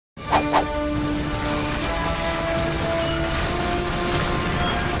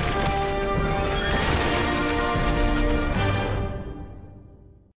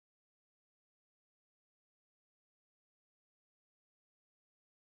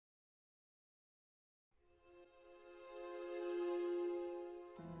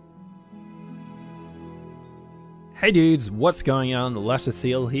Hey dudes, what's going on? Lasher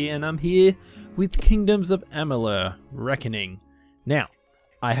Seal here, and I'm here with Kingdoms of Amalur: Reckoning. Now,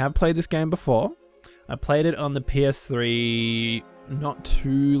 I have played this game before. I played it on the PS3 not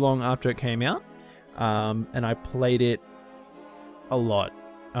too long after it came out, and I played it a lot.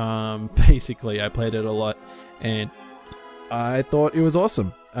 Basically, I played it a lot, and I thought it was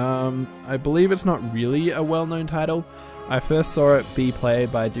awesome. I believe it's not really a well-known title. I first saw it be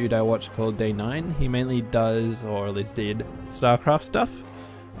played by a dude I watched called Day9. He mainly does, or at least did, StarCraft stuff.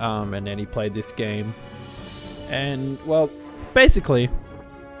 And then he played this game. And, well, basically,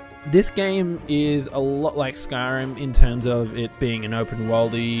 this game is a lot like Skyrim in terms of it being an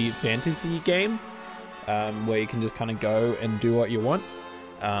open-worldy fantasy game, where you can just kind of go and do what you want.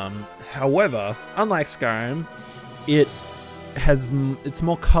 However, unlike Skyrim, it's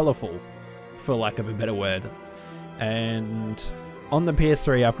more colourful, for lack of a better word. And on the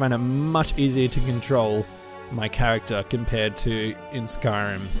PS3 I find it much easier to control my character compared to in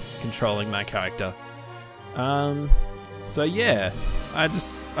Skyrim controlling my character. So yeah, I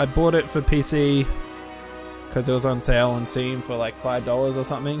bought it for PC because it was on sale on Steam for like $5 or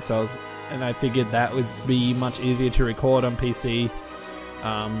something, so I figured that would be much easier to record on PC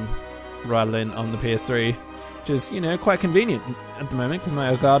rather than on the PS3, which is, you know, quite convenient at the moment because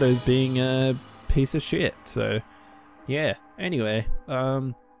my Elgato is being a piece of shit. So yeah, anyway,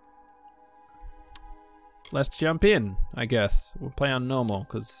 let's jump in, I guess. We'll play on normal,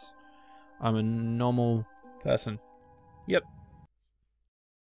 because I'm a normal person. Yep.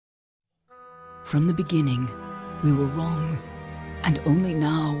 From the beginning, we were wrong, and only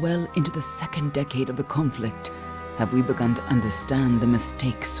now, well into the second decade of the conflict, have we begun to understand the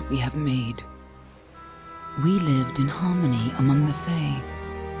mistakes we have made. We lived in harmony among the Fae,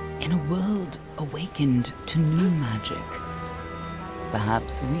 in a world awakened to new magic.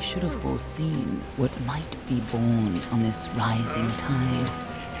 Perhaps we should have foreseen what might be born on this rising tide.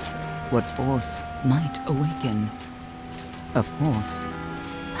 What force might awaken. A force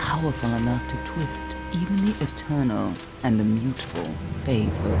powerful enough to twist even the eternal and immutable Fae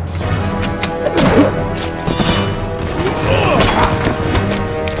folk.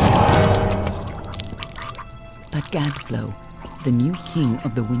 But Gadflow, the new king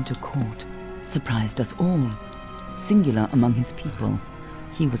of the Winter Court, surprised us all. Singular among his people,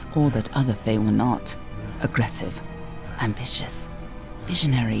 he was all that other Fae were not. Aggressive, ambitious,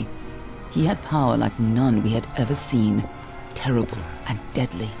 visionary. He had power like none we had ever seen, terrible and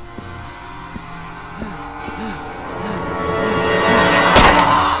deadly.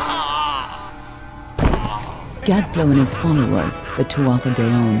 Gadflow and his followers, the Tuatha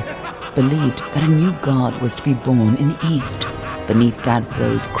Deon, believed that a new god was to be born in the east, beneath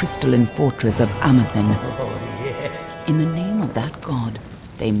Gadflow's crystalline fortress of Amathen. In the name of that god,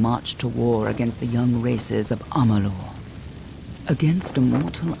 they marched to war against the young races of Amalur. Against a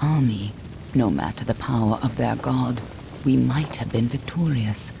mortal army, no matter the power of their god, we might have been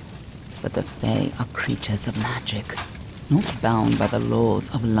victorious. But the Fae are creatures of magic, not bound by the laws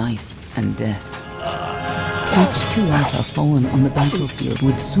of life and death. Each Tuatha fallen on the battlefield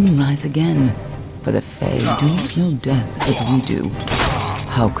would soon rise again, for the Fae do not know death as we do.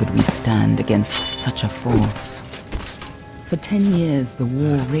 How could we stand against such a force? For 10 years the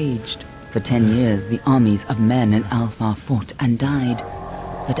war raged. For 10 years the armies of Men and Alpha fought and died.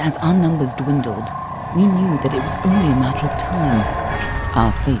 But as our numbers dwindled, we knew that it was only a matter of time.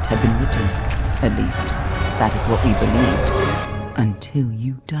 Our fate had been written. At least, that is what we believed. Until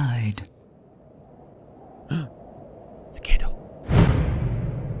you died. Scandal.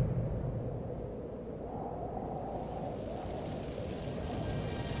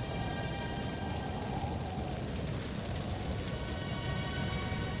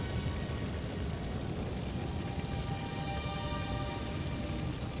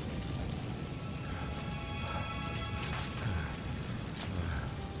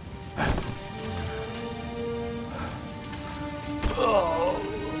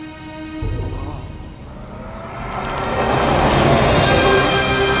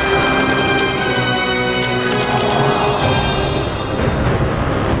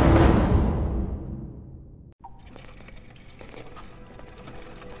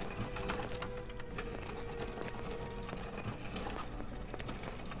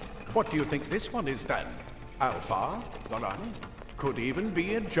 What do you think this one is then? Alpha, Dorani? Could even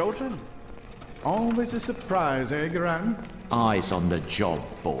be a Jotun. Always a surprise, eh, Gran? Eyes on the job,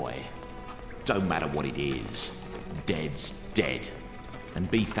 boy. Don't matter what it is. Dead's dead.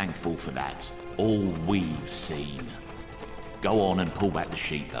 And be thankful for that. All we've seen. Go on and pull back the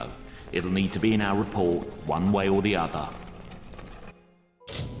sheet, though. It'll need to be in our report, one way or the other.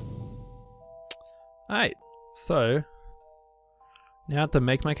 Alright, so now I have to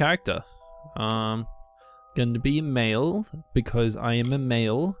make my character. Going to be a male because I am a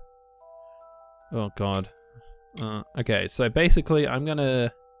male. Oh god. Okay, so basically I'm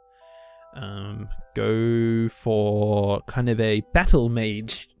gonna go for kind of a battle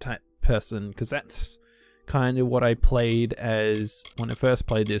mage type person because that's kind of what I played as when I first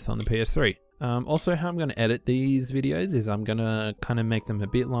played this on the PS3. Also, how I'm going to edit these videos is I'm going to kind of make them a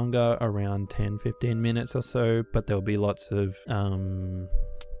bit longer, around 10-15 minutes or so, but there'll be lots of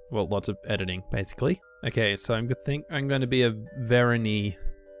lots of editing basically. Okay, so I think I'm going to be a Verani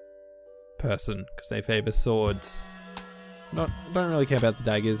person because they favor swords. Don't really care about the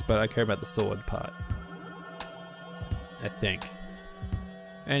daggers, but I care about the sword part, I think.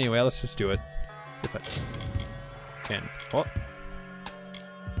 Anyway, let's just do it. If I can. What?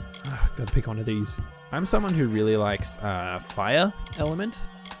 Oh, gotta pick one of these. I'm someone who really likes fire element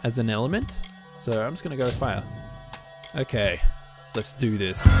as an element, so I'm just gonna go with fire. Okay, let's do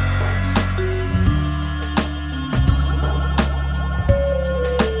this.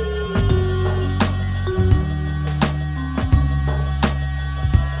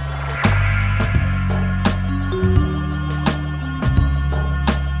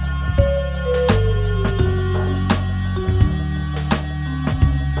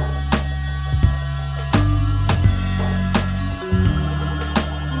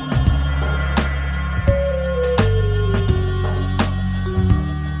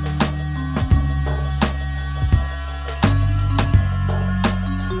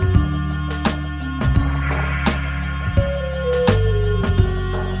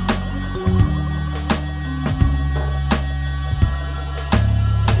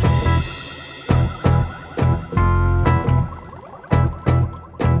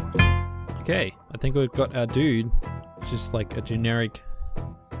 Okay, I think we've got our dude. It's just like a generic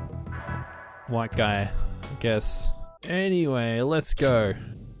white guy, I guess. Anyway, let's go.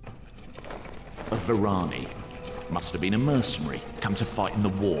 A Varani. Must have been a mercenary, come to fight in the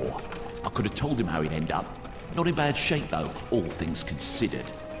war. I could have told him how he'd end up. Not in bad shape though, all things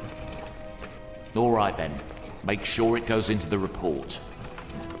considered. Alright then, make sure it goes into the report.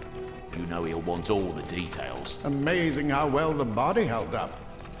 You know he'll want all the details. Amazing how well the body held up.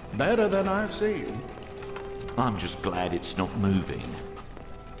 Better than I've seen. I'm just glad it's not moving.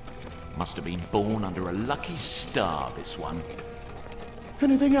 Must have been born under a lucky star, this one.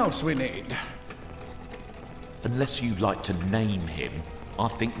 Anything else we need? Unless you'd like to name him, I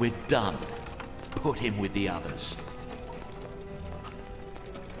think we're done. Put him with the others.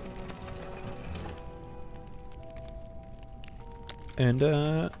 And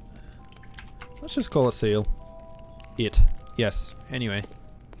let's just call it Seal. It. Yes. Anyway.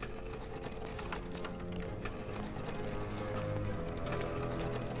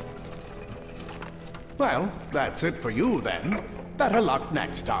 Well, that's it for you then. Better luck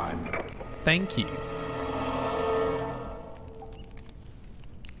next time. Thank you.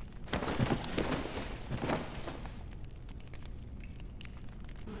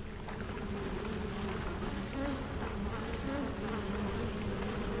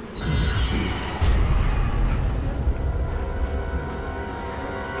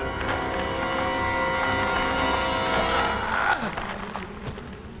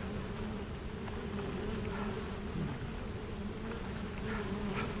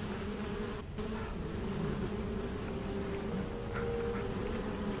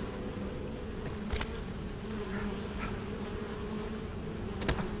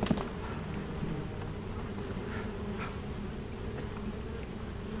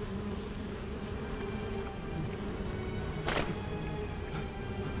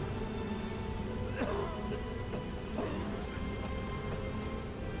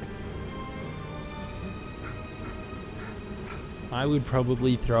 I would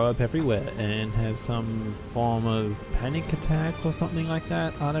probably throw up everywhere and have some form of panic attack or something like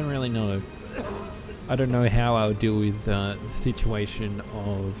that. I don't really know. I don't know how I would deal with the situation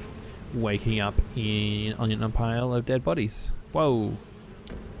of waking up on a pile of dead bodies. Whoa.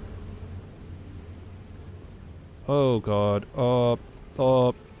 Oh god. Oh,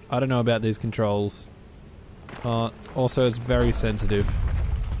 I don't know about these controls. Also, it's very sensitive.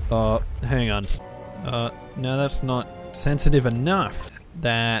 Hang on. No, that's not sensitive enough.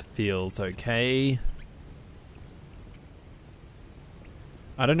 That feels okay.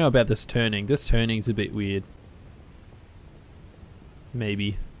 I don't know about this turning. This turning's a bit weird.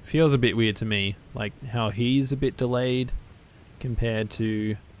 Maybe. Feels a bit weird to me. Like how he's a bit delayed compared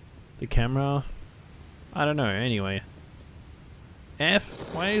to the camera. I don't know. Anyway. F?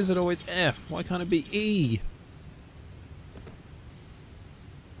 Why is it always F? Why can't it be E?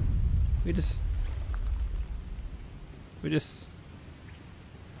 We just...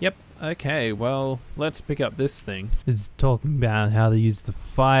 Yep, okay, well, let's pick up this thing. It's talking about how they use the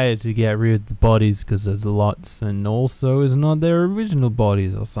fire to get rid of the bodies because there's lots, and also it's not their original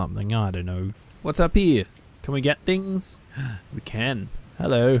bodies or something, I don't know. What's up here? Can we get things? We can.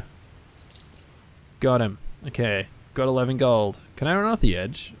 Hello. Got him. Okay, got 11 gold. Can I run off the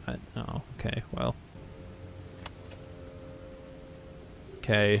edge? Oh, okay, well.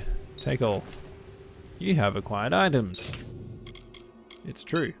 Okay, take all. You have acquired items. It's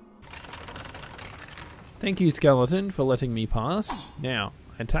true. Thank you, skeleton, for letting me pass. Now,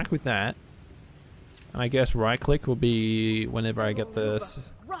 I attack with that. And I guess right click will be whenever I get the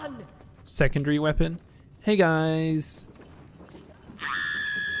secondary weapon. Hey guys!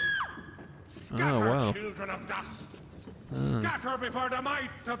 Oh wow. Children of dust. Scatter before the might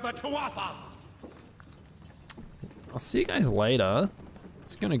of the Tuatha. I'll see you guys later.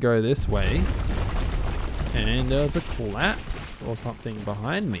 It's gonna go this way. And there's a collapse or something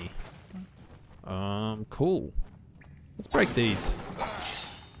behind me. Cool. Let's break these.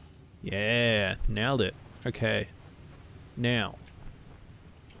 Yeah, nailed it. Okay. Now.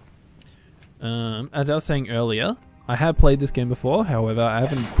 As I was saying earlier, I have played this game before, however, I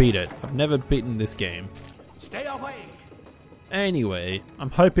haven't beat it. I've never beaten this game. Stay away. Anyway, I'm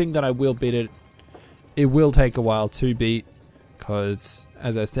hoping that I will beat it. It will take a while to beat, because,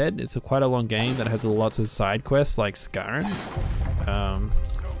 as I said, it's quite a long game that has lots of side quests like Skyrim.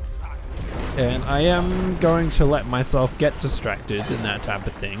 And I am going to let myself get distracted and that type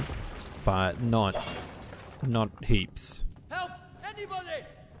of thing, but not heaps. Help! Anybody!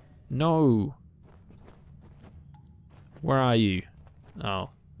 No. Where are you? Oh,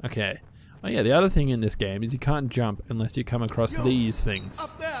 okay. Oh yeah, the other thing in this game is you can't jump unless you come across these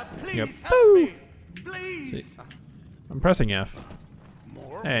things. Up there, please Yep. help me. Please. See. I'm pressing F.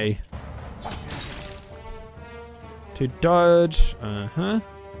 More? Hey. To dodge. Uh-huh.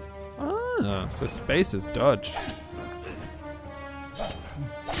 Ah, so space is dodge.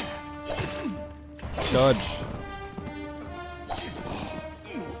 Dodge.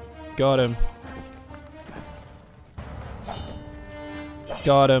 Got him.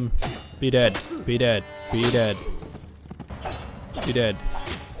 Got him. Be dead. Be dead. Be dead. Be dead.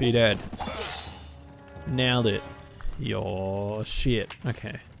 Be dead. Nailed it. Your shit.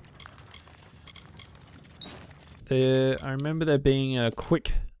 Okay. I remember there being a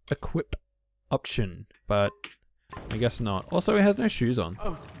quick equip option, but I guess not. Also, he has no shoes on.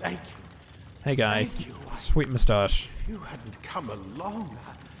 Oh, thank you. Hey guy. Thank you. Sweet moustache. If you hadn't come along,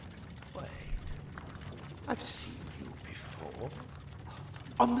 wait. I've seen you before.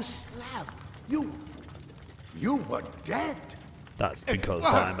 On the slab. You were dead. That's It because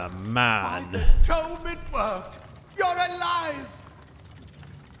worked. I'm a man. By the tome it worked. You're alive.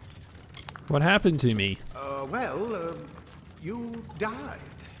 What happened to me? Well, you died.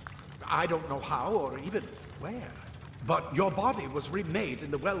 I don't know how or even where. But your body was remade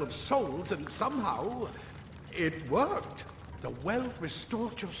in the Well of Souls, and somehow it worked. The well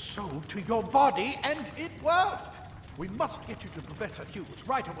restored your soul to your body, and it worked. We must get you to Professor Hughes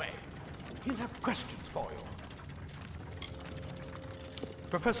right away. He'll have questions for you.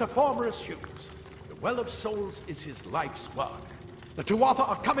 Professor Formorus Hughes, the Well of Souls is his life's work. The Tuatha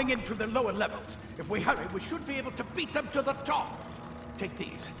are coming in through the lower levels. If we hurry, we should be able to beat them to the top. Take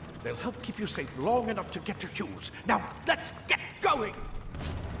these. They'll help keep you safe long enough to get to Hughes. Now, let's get going!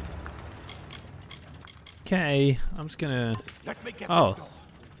 Okay, I'm just gonna... Let me get Oh. this door,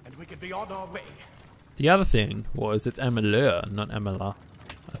 and we can be on our way. The other thing was it's Amalur, not Amala.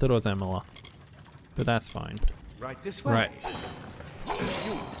 I thought it was Amala. But that's fine. Right this way. Right.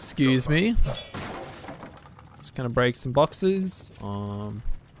 Excuse me. Just gonna break some boxes.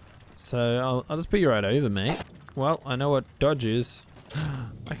 So I'll just put you right over, mate. Well, I know what dodge is.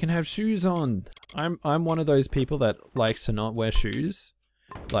 I can have shoes on. I'm one of those people that likes to not wear shoes.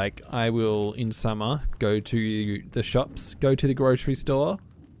 Like, I will in summer go to the shops, go to the grocery store,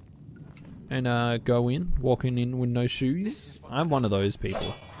 and walking in with no shoes. I'm one of those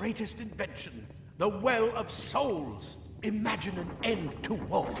people. Greatest invention, the Well of Souls. Imagine an end to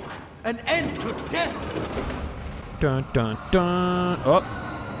war, an end to death. Dun dun dun. Oh.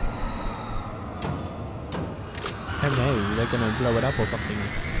 Oh no, they're gonna blow it up or something.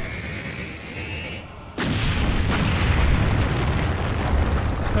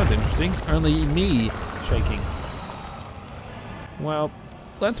 That's interesting. Only me shaking. Well,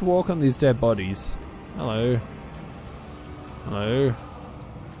 let's walk on these dead bodies. Hello. Hello.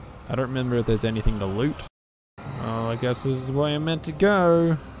 I don't remember if there's anything to loot. Oh, I guess this is where I'm meant to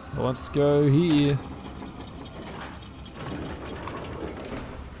go. So let's go here.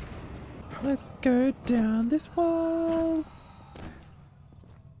 Let's go down this wall.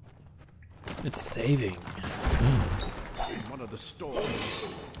 It's saving. In one of the stores.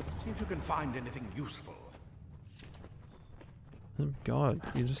 See if you can find anything useful. Oh God,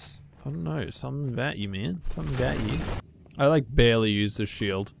 you just, I don't know, something about you, man. Something about you. I like barely use the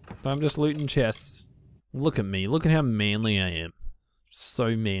shield, but I'm just looting chests. Look at me, look at how manly I am.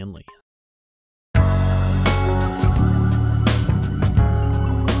 So manly.